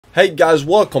Hey guys,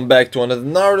 welcome back to another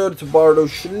Naruto to Boruto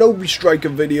Shinobi Striker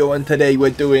video, and today we're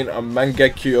doing a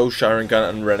Mangekyo Sharingan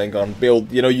and RINNEGAN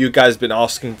build. You know, you guys been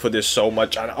asking for this so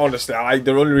much, and honestly,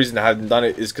 the only reason I haven't done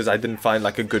it is because I didn't find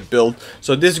like a good build.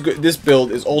 So this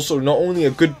build is also not only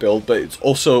a good build, but it's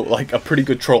also like a pretty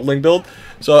good trolling build.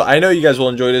 So I know you guys will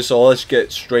enjoy this, so let's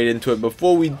get straight into it.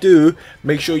 Before we do,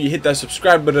 make sure you hit that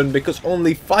subscribe button because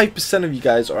only 5% of you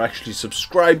guys are actually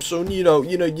subscribed. So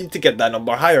you need to get that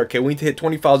number higher. Okay, we need to hit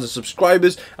 20,000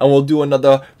 subscribers, and we'll do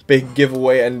another big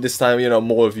giveaway. And this time,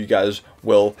 more of you guys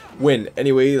will win.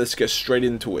 Anyway, let's get straight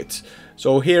into it.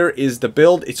 So here is the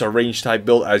build. It's a range type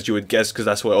build, as you would guess, because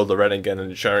that's where all the Rinnegan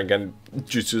and Sharingan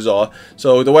jutsus are.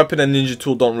 So the weapon and ninja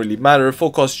tool don't really matter. Full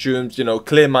costumes,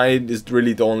 clear mind is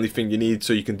really the only thing you need,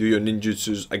 so you can do your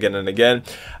ninjutsus again and again.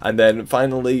 And then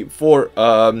finally, for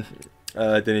the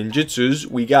ninjutsus,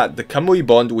 we got the Kamui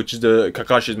Bond, which is the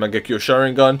Kakashi's Mangekyo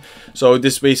Sharingan. So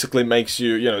this basically makes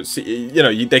you,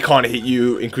 they can't hit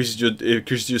you,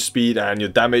 increases your speed and your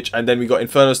damage. And then we got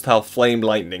Inferno Style Flame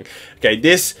Lightning. Okay,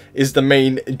 this is the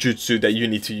main jutsu that you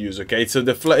need to use. Okay, so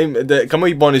the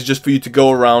Kamui Bond is just for you to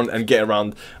go around and get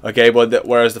around. Okay, but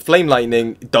whereas the Flame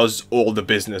Lightning does all the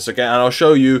business. Okay, and I'll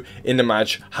show you in the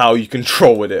match how you can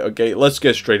troll with it. Okay, let's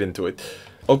get straight into it.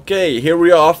 Okay, here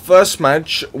we are. First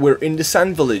match, we're in the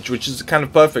Sand Village, which is kind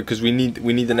of perfect because we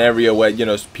need an area where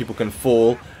people can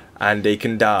fall and they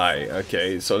can die.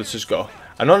 Okay, so let's just go.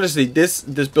 And honestly, this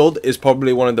build is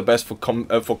probably one of the best for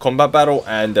combat battle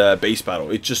and base battle.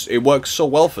 It works so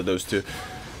well for those two.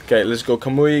 Okay, let's go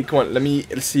Kamui. Come on,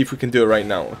 let's see if we can do it right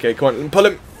now. Okay, come on, pull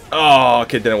him. Oh,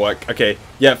 okay, didn't work. Okay,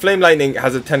 yeah, Flame Lightning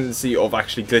has a tendency of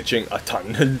actually glitching a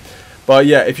ton. But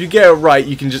yeah, if you get it right,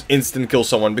 you can just instant kill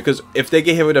someone, because if they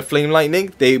get hit with a Flame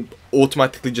Lightning, they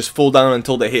automatically just fall down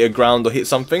until they hit a ground or hit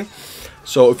something.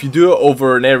 So if you do it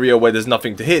over an area where there's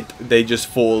nothing to hit, they just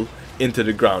fall into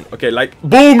the ground. Okay, like,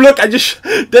 boom, look,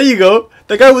 there you go.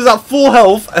 The guy was at full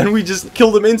health and we just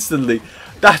killed him instantly.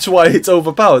 That's why it's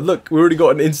overpowered. Look, we already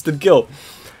got an instant kill.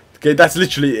 Okay, that's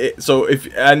literally it. So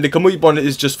and the Kamui Bond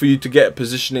is just for you to get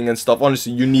positioning and stuff.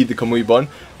 Honestly, you need the Kamui Bond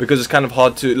because it's kind of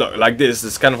hard to look like this.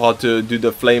 It's kind of hard to do the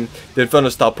Inferno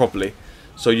style properly.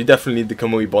 So you definitely need the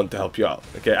Kamui Bond to help you out.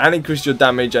 Okay, and increase your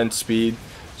damage and speed.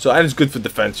 So and it's good for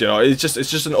defense. It's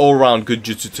just an all-round good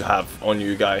jutsu to have on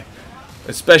you, guy.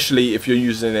 Especially if you're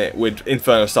using it with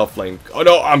Inferno style flame. Oh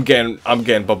no, I'm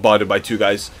getting bombarded by two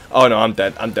guys. Oh no, I'm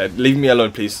dead. I'm dead. Leave me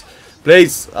alone, please.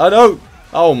 Please. Oh no.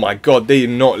 Oh my god, they're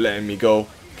not letting me go.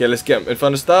 Okay, let's get him.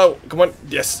 Inferno style. Come on.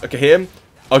 Yes. Okay, hit him.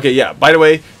 Okay, yeah. By the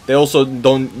way, they also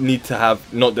don't need to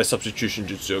have not their substitution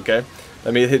jutsu, okay?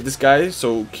 Let me hit this guy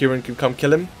so Kieran can come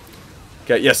kill him.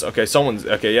 Okay, yes. Okay, someone's...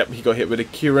 Okay, yep, he got hit with a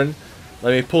Kieran.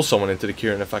 Let me pull someone into the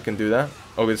Kieran if I can do that.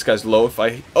 Oh, this guy's low if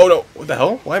I... Oh, no. What the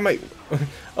hell? Why am I...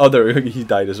 Oh, there. He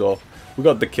died as well. We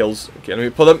got the kills. Okay, let me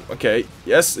pull him. Okay,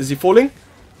 yes. Is he falling?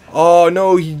 Oh,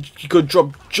 no. He got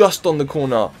dropped just on the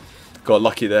corner. Got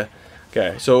lucky there.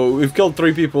 Okay, so we've killed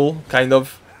 3 people, kind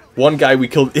of. One guy we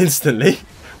killed instantly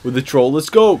with the troll.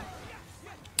 Let's go.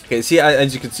 Okay, see,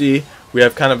 as you can see, we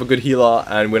have kind of a good healer,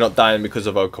 and we're not dying because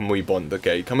of our Kamui Bond.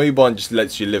 Okay, Kamui Bond just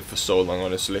lets you live for so long,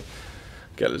 honestly.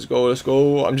 Okay, let's go, let's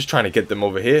go. I'm just trying to get them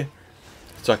over here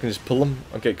so I can just pull them.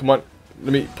 Okay, come on.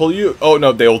 Let me pull you. Oh,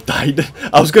 no, they all died.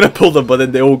 I was going to pull them, but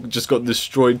then they all just got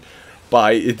destroyed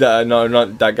by no,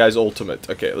 not that guy's ultimate.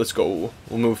 Okay, let's go.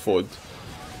 We'll move forward.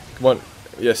 Come on.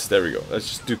 Yes, there we go. Let's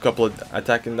just do a couple of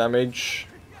attacking damage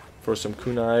for some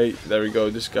kunai. There we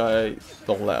go. This guy,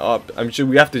 don't let up. I'm sure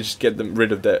we have to just get them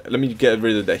rid of that. Let me get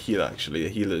rid of that healer, actually. The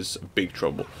healer's big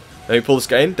trouble. Let me pull this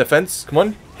guy in. Defense. Come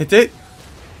on. Hit it.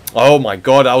 Oh my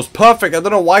god, that was perfect. I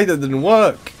don't know why that didn't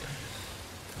work.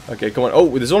 Okay, come on.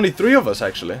 Oh, there's only 3 of us,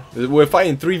 actually. We're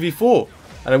fighting 3v4.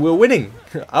 And we're winning.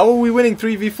 How are we winning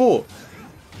 3v4?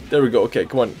 There we go. Okay,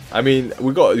 come on. I mean,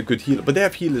 we got a good healer, but they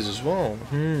have healers as well.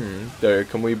 There,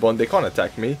 Kamui Bond. They can't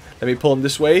attack me. Let me pull him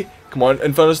this way. Come on,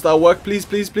 Inferno style work, please,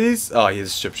 please, please. Oh,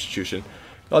 here's substitution.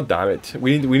 God damn it.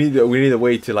 We need a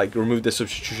way to like remove the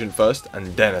substitution first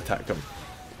and then attack them.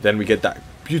 Then we get that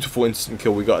beautiful instant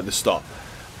kill we got at the start.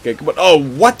 Okay, come on. Oh,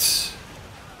 what?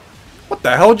 What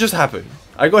the hell just happened?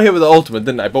 I got hit with the ultimate,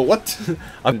 didn't I? But what?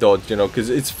 I'm dodged, because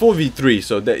it's 4v3,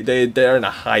 so they're in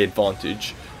a high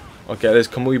advantage. Okay, there's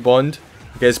Kamui Bond.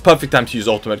 Okay, it's perfect time to use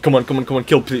ultimate. Come on, come on, come on,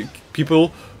 kill people.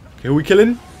 Okay, who are we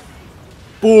killing?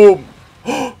 Boom!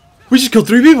 We just killed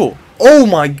 3 people! Oh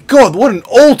my god, what an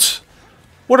ult!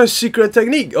 What a secret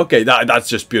technique! Okay, that's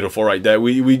just beautiful right there.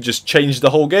 We just changed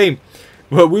the whole game.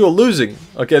 Well, we were losing.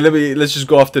 Okay, let's just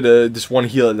go after this one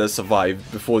healer that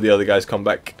survived before the other guys come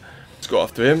back. Let's go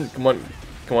after him. Come on,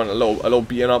 come on, a little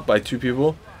beaten up by 2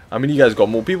 people. I mean, you guys got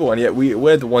more people, and yet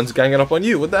we're the ones ganging up on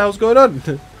you. What the hell's going on?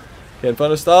 Okay,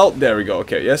 Inferno style. There we go.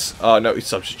 Okay, yes. No, it's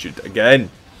substitute again.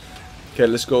 Okay,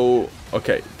 let's go.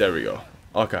 Okay, there we go.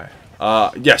 Okay.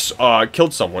 Yes.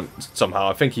 Killed someone somehow.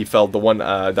 I think he felled the one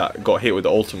that got hit with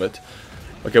the ultimate.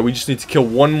 Okay, we just need to kill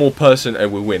one more person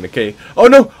and we win. Okay. Oh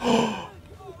no.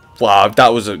 Wow, that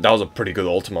was a pretty good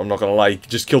ultimate. I'm not gonna lie. He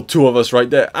just killed 2 of us right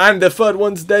there, and the 3rd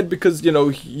one's dead because you know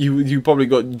you probably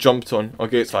got jumped on.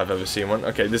 Okay, if I've ever seen one.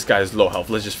 Okay, this guy is low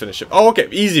health. Let's just finish him. Oh, okay,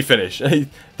 easy finish.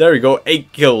 There we go.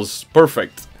 8 kills,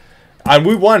 perfect. And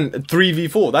we won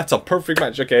 3v4. That's a perfect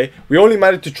match, okay? We only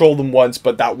managed to troll them once,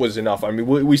 but that was enough. I mean,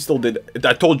 we still did.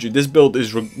 I told you, this build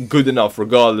is good enough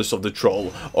regardless of the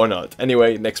troll or not.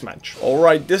 Anyway, next match.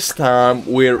 Alright, this time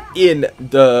we're in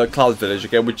the Cloud Village,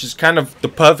 okay? Which is kind of the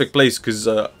perfect place because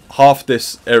half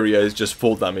this area is just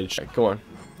full damage. Okay, come on.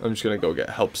 I'm just going to go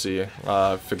get help see.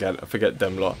 Forget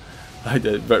them lot. I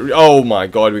did, but oh my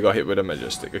god, we got hit with a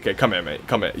majestic. Okay, come here, mate.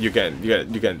 Come here. You're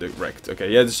getting wrecked. Okay,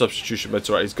 yeah, the substitution, but it's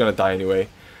alright. He's gonna die anyway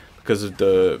because of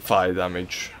the fire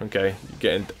damage. Okay, you're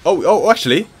getting. Oh,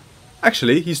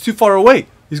 actually, he's too far away.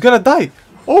 He's gonna die.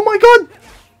 Oh my god.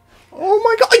 Oh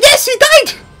my god. Yes, he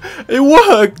died. It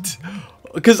worked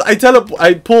because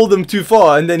I pulled him too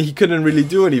far, and then he couldn't really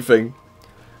do anything.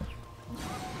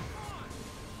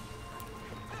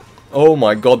 Oh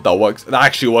my god, that works. That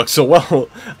actually works so well.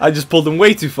 I just pulled him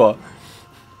way too far.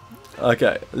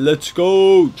 Okay, let's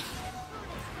go.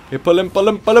 Okay, pull him.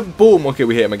 Boom. Okay,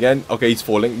 we hit him again. Okay, he's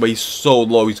falling, but he's so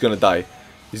low, he's gonna die.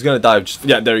 He's gonna die. Just,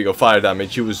 yeah, there you go. Fire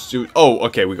damage. He was oh,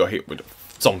 okay, we got hit with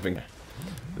something.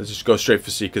 Let's just go straight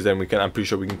for C, because then we can. I'm pretty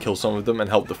sure we can kill some of them and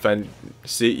help defend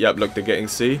C. Yep, look, they're getting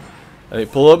C. Let me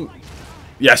pull him.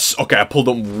 Yes. Okay, I pulled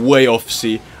him way off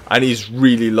C, and he's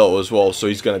really low as well, so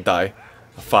he's gonna die.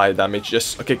 Fire damage.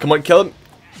 Yes. Okay, come on, kill him.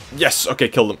 Yes. Okay,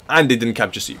 killed him. And they didn't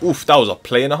capture C. Oof, that was a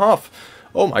play and a half.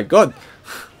 Oh my god.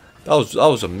 That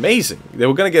was amazing. They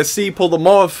were gonna get C, pull them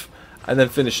off, and then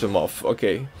finish them off.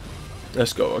 Okay.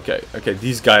 Let's go. Okay. Okay,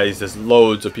 these guys, there's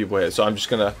loads of people here. So I'm just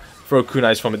gonna throw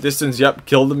kunais from a distance. Yep,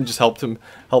 killed them. Just helped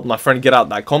my friend get out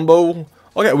that combo.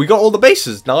 Okay, we got all the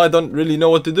bases. Now I don't really know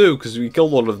what to do because we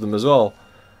killed all of them as well.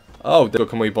 Oh, there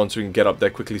go Kamui Bond so we can get up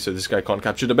there quickly so this guy can't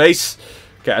capture the base.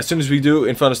 Okay, as soon as we do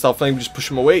Inferno Style Flame, we just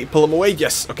push him away, pull him away.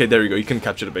 Yes, okay, there we go. You can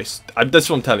capture the base. That's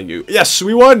what I'm telling you. Yes,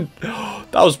 we won.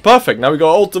 That was perfect. Now we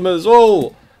got ultimate as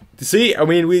well. See, I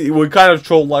mean, we kind of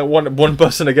trolled like one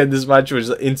person again this match, which is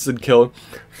an instant kill.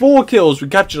 4 kills. We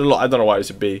captured a lot. I don't know why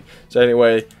it's a B. So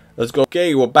anyway, let's go.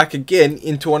 Okay, we're back again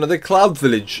into another Cloud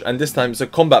Village, and this time it's a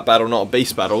combat battle, not a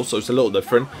base battle, so it's a little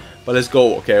different. But let's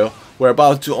go. Okay. We're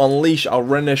about to unleash our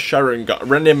Sharingan,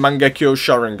 MANGEKYO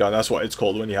Sharingan. That's what it's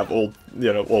called when you have all,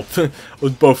 you know, all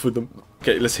with both of them.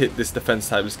 Okay, let's hit this defense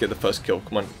type. Let's get the first kill.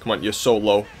 Come on, come on. You're so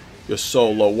low. You're so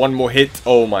low. One more hit.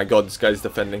 Oh my god, this guy's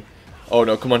defending. Oh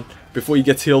no, come on. Before he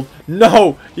gets healed.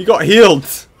 No, he got healed.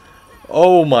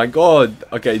 Oh my god.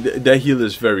 Okay, their heal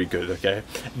is very good. Okay,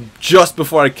 just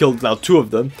before I killed now 2 of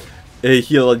them. A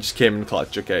healer just came in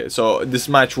clutch. Okay, so this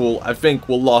match I think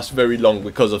will last very long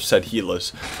because of said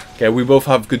healers. Okay, we both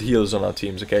have good healers on our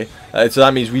teams. Okay, so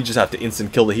that means we just have to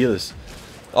instant kill the healers.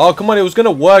 Oh come on, it was gonna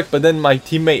work, but then my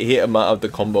teammate hit him out of the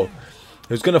combo. It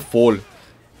was gonna fall.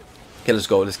 Okay, let's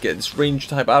go. Let's get this range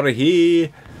type out of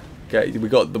here. Okay, we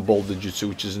got the boulder jutsu,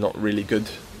 which is not really good.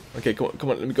 Okay, come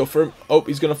on, let me go for him. Oh,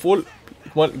 he's gonna fall.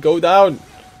 Come on, go down,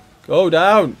 go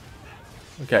down.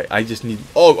 Okay, I just need.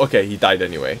 Oh, okay, he died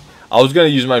anyway. I was going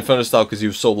to use my Inferno Style because he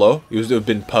was so low. He would have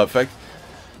been perfect.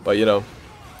 But, you know,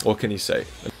 what can you say?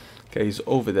 Okay, he's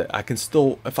over there. I can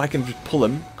still, if I can just pull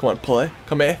him. Come on, pull it.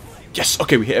 Come here. Yes,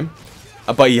 okay, we hit him.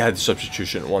 But he had the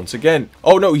substitution once again.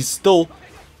 Oh, no, he's still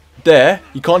there.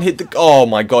 He can't hit the... Oh,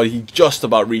 my God, he just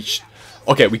about reached...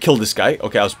 Okay, we killed this guy.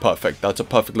 Okay, that was perfect. That's a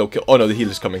perfect low kill. Oh, no, the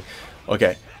healer's coming.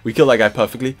 Okay, we killed that guy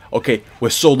perfectly. Okay, we're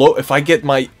so low. If I get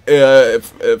my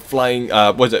flying...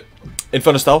 what is it?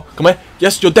 Inferno Style, come here.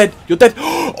 Yes, you're dead. You're dead.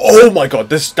 Oh my god,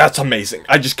 that's amazing.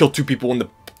 I just killed 2 people in the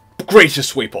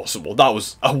greatest way possible. That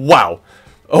was wow.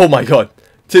 Oh my god.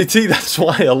 TT, that's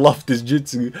why I love this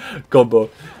jutsu combo.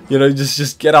 You know,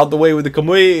 just get out the way with the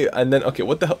Kamui, and then okay,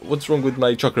 what's wrong with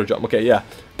my chakra jump? Okay, yeah,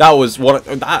 that was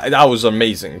that was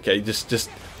amazing. Okay, just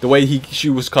the way she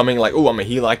was coming, like, oh, I'm a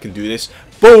healer, I can do this.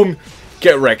 Boom,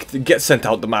 get wrecked, get sent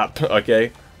out the map.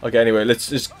 Okay, anyway, let's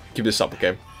just keep this up.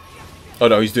 Okay. Oh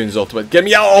no, he's doing his ultimate. Get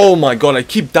me out! Oh my god, I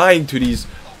keep dying to these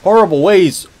horrible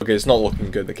ways. Okay, it's not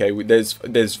looking good. Okay,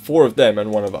 there's 4 of them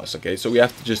and 1 of us. Okay, so we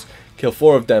have to just kill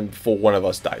 4 of them before 1 of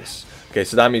us dies. Okay,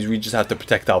 so that means we just have to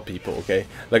protect our people. Okay,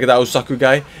 look at that Osaku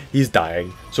guy. He's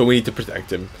dying, so we need to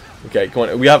protect him. Okay, come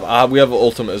on. We have an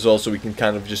ultimate as well, so we can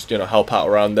kind of just, you know, help out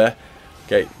around there.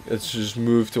 Okay, let's just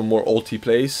move to a more ulti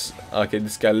place. Okay,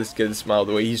 this guy, let's get this out of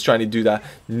the way. He's trying to do that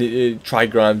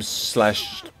trigrams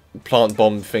slash plant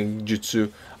bomb thing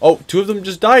jutsu. Oh, 2 of them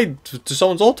just died to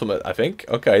someone's ultimate, I think.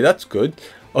 Okay, that's good.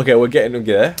 Okay, we're getting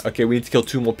there. Okay, we need to kill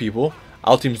 2 more people.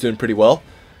 Our team's doing pretty well.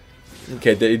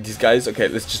 Okay, these guys. Okay,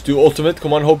 let's just do ultimate.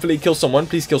 Come on, hopefully kill someone.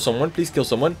 Please kill someone. Please kill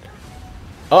someone.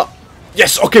 Ah,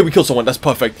 yes. Okay, we killed someone. That's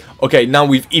perfect. Okay, now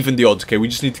we've evened the odds. Okay, we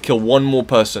just need to kill 1 more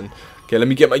person. Okay, let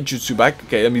me get my jutsu back.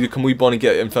 Okay, let me do Kamui Bon and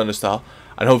get Inferno style.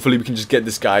 And hopefully we can just get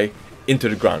this guy into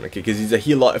the ground. Okay, because he's a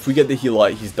healer. If we get the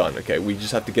healer, he's done. Okay, we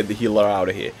just have to get the healer out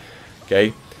of here.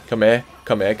 Okay, come here.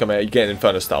 Come here. Come here. You get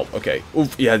Inferno style. Okay.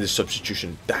 Oof, he had this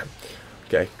substitution. Damn.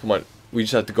 Okay, come on. We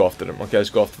just have to go after them. Okay, let's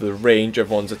go after the range.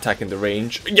 Everyone's attacking the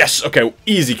range. Yes! Okay,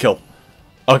 easy kill.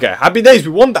 Okay, happy days.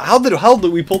 We won that. How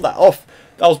did we pull that off?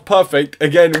 That was perfect.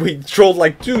 Again, we trolled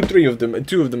like 2 of them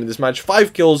in this match.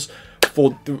 5 kills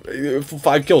for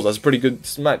 5 kills. That's a pretty good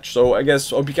match. So I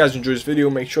guess, hope you guys enjoyed this video.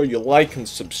 Make sure you like and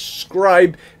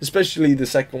subscribe, especially the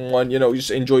second one. You know,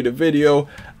 just enjoy the video.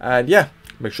 And yeah,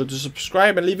 make sure to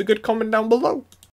subscribe and leave a good comment down below.